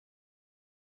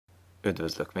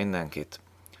Üdvözlök mindenkit!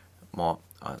 Ma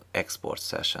az Export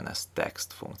Session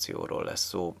text funkcióról lesz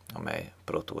szó, amely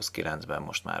Pro Tools 9-ben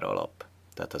most már alap.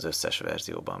 Tehát az összes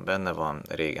verzióban benne van,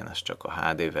 régen ez csak a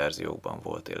HD verziókban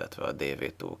volt, illetve a DV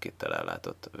Toolkittel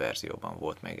ellátott verzióban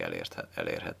volt még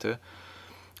elérhető.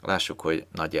 Lássuk, hogy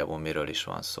nagyjából miről is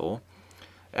van szó.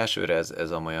 Elsőre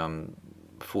ez olyan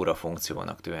fura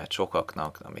funkciónak tűnhet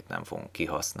sokaknak, amit nem fogunk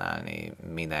kihasználni,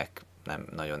 minek, nem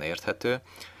nagyon érthető.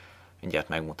 Mindjárt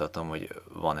megmutatom, hogy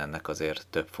van ennek azért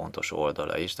több fontos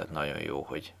oldala is, tehát nagyon jó,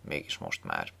 hogy mégis most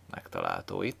már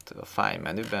megtalálható itt. A File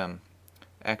menüben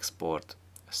Export,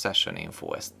 Session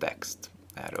Info, ez text,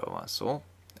 erről van szó.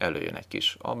 Előjön egy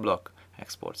kis ablak,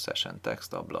 Export Session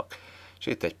Text ablak, és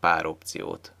itt egy pár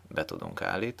opciót be tudunk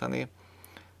állítani.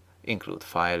 Include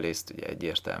File List, ugye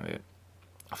egyértelmű,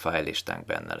 a file listánk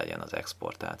benne legyen az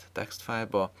exportált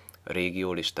textfájlba, a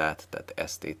régió listát, tehát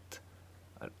ezt itt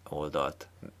oldalt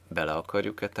bele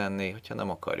akarjuk-e tenni, hogyha nem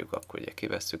akarjuk, akkor ugye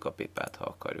kivesszük a pipát, ha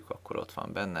akarjuk, akkor ott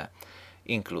van benne.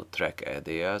 Include Track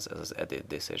Areas, ez az Edit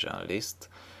Decision List,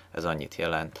 ez annyit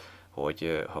jelent,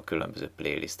 hogy ha különböző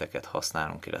playlisteket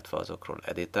használunk, illetve azokról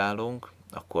editálunk,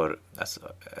 akkor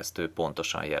ezt ő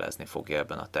pontosan jelezni fogja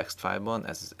ebben a textfájlban,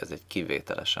 ez egy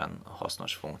kivételesen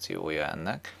hasznos funkciója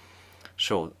ennek.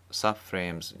 Show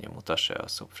subframes, ugye mutassa a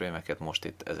subframe-eket, most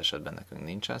itt ez esetben nekünk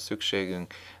nincsen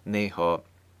szükségünk, néha,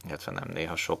 illetve nem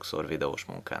néha, sokszor videós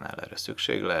munkánál erre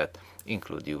szükség lehet.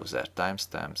 Include user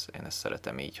timestamps, én ezt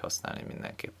szeretem így használni,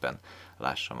 mindenképpen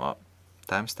lássam a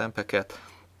timestampeket.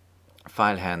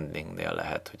 File handlingnél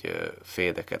lehet, hogy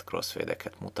fade-eket,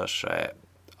 crossfade-eket mutassa-e,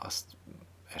 azt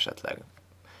esetleg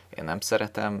én nem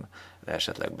szeretem, de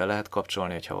esetleg be lehet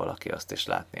kapcsolni, hogyha valaki azt is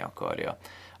látni akarja.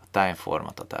 Time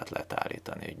formatot át lehet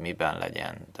állítani, hogy miben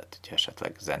legyen, tehát hogyha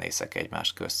esetleg zenészek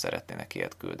egymás közt szeretnének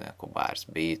ilyet küldeni, akkor bars,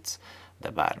 beats, de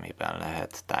bármiben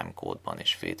lehet, timecode-ban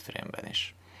is, feedframe-ben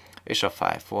is. És a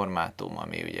file formátum,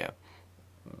 ami ugye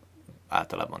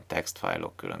általában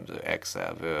textfájlok, különböző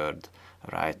Excel, Word,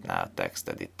 Write Now,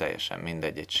 TextEdit, teljesen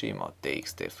mindegy, egy sima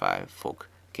TXT file fog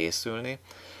készülni,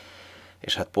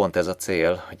 és hát pont ez a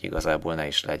cél, hogy igazából ne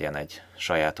is legyen egy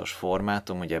sajátos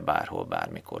formátum, ugye bárhol,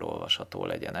 bármikor olvasható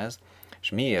legyen ez. És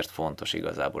miért fontos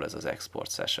igazából ez az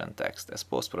Export Session Text? Ez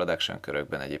post-production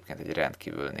körökben egyébként egy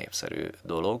rendkívül népszerű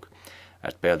dolog,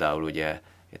 mert például ugye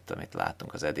itt, amit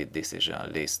látunk, az Edit Decision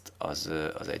List,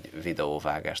 az egy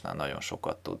videóvágásnál nagyon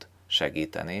sokat tud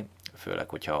segíteni, főleg,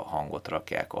 hogyha hangot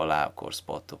rakják alá, akkor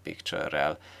spot to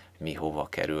picture-rel, mi hova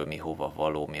kerül, mi hova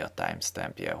való, mi a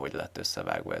timestampje, hogy lett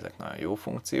összevágva, ezek nagyon jó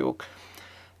funkciók.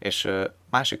 És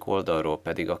másik oldalról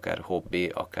pedig akár hobbi,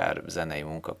 akár zenei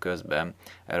munka közben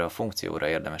erre a funkcióra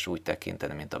érdemes úgy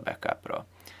tekinteni, mint a backupra.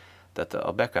 Tehát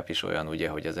a backup is olyan ugye,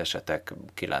 hogy az esetek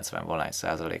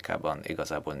 90%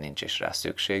 igazából nincs is rá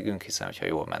szükségünk, hiszen hogyha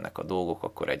jól mennek a dolgok,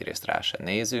 akkor egyrészt rá se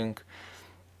nézünk,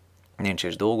 nincs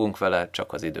is dolgunk vele,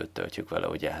 csak az időt töltjük vele,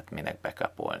 ugye hát minek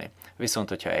backupolni. Viszont,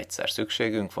 hogyha egyszer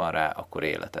szükségünk van rá, akkor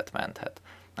életet menthet.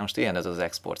 Na most ilyen ez az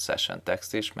Export Session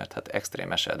Text is, mert hát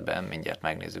extrém esetben, mindjárt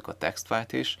megnézzük a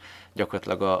textfájlt is,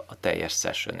 gyakorlatilag a teljes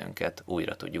sessionünket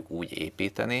újra tudjuk úgy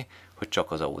építeni, hogy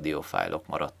csak az audio fájlok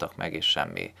maradtak meg, és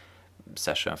semmi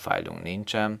session fájlunk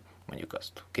nincsen, mondjuk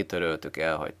azt kitöröltük,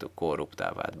 elhagytuk,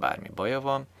 korruptá vált, bármi baja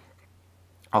van,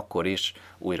 akkor is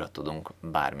újra tudunk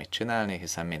bármit csinálni,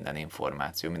 hiszen minden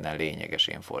információ, minden lényeges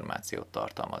információt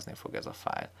tartalmazni fog ez a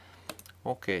fájl.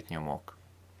 Oké-t nyomok,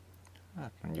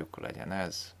 hát mondjuk legyen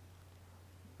ez,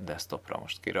 desktopra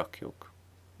most kirakjuk,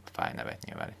 a fájlnevet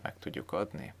nyilván itt meg tudjuk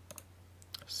adni,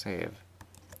 save,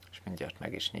 és mindjárt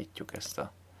meg is nyitjuk ezt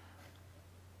a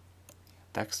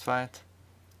textfájlt,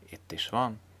 itt is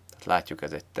van, tehát látjuk,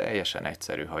 ez egy teljesen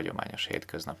egyszerű, hagyományos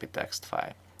hétköznapi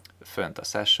textfájl. Fönt a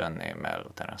session name-mel,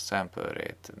 utána a sample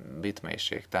rate,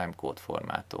 bitmélység, timecode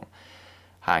formátum,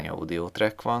 hány audio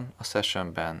track van a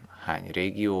sessionben, hány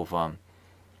régió van,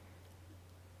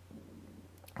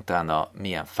 utána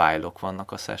milyen fájlok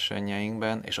vannak a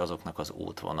sessionjeinkben, és azoknak az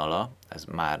útvonala, ez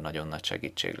már nagyon nagy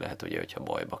segítség lehet, ugye, hogyha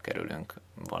bajba kerülünk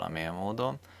valamilyen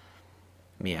módon.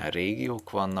 Milyen régiók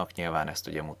vannak, nyilván ezt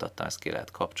ugye mutattam, ezt ki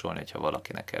lehet kapcsolni, hogyha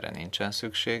valakinek erre nincsen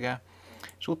szüksége.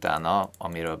 És utána,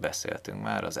 amiről beszéltünk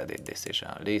már, az Edit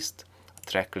Decision List, a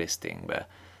track listingbe,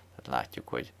 tehát látjuk,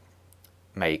 hogy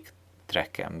melyik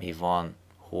tracken mi van,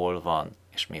 hol van,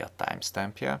 és mi a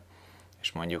timestampje,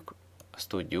 és mondjuk azt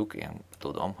tudjuk, én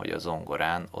tudom, hogy a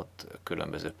zongorán ott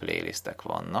különböző playlistek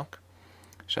vannak,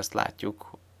 és ezt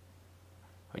látjuk,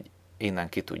 hogy innen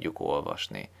ki tudjuk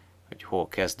olvasni, hogy hol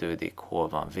kezdődik, hol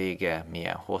van vége,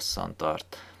 milyen hosszan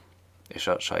tart, és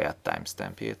a saját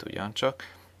timestampjét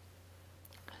ugyancsak.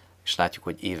 És látjuk,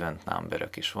 hogy event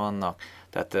numberök is vannak,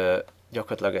 tehát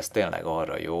Gyakorlatilag ez tényleg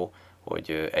arra jó,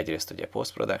 hogy egyrészt ugye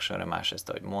post-productionra, másrészt,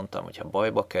 ahogy mondtam, hogyha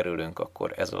bajba kerülünk,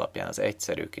 akkor ez alapján, az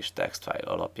egyszerű kis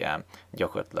textfile alapján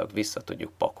gyakorlatilag vissza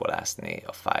tudjuk pakolászni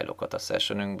a fájlokat a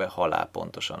sessionünkbe,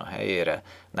 halálpontosan a helyére,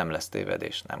 nem lesz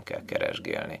tévedés, nem kell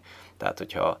keresgélni. Tehát,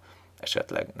 hogyha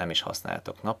esetleg nem is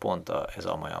használjátok naponta, ez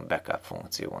olyan backup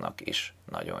funkciónak is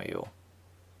nagyon jó.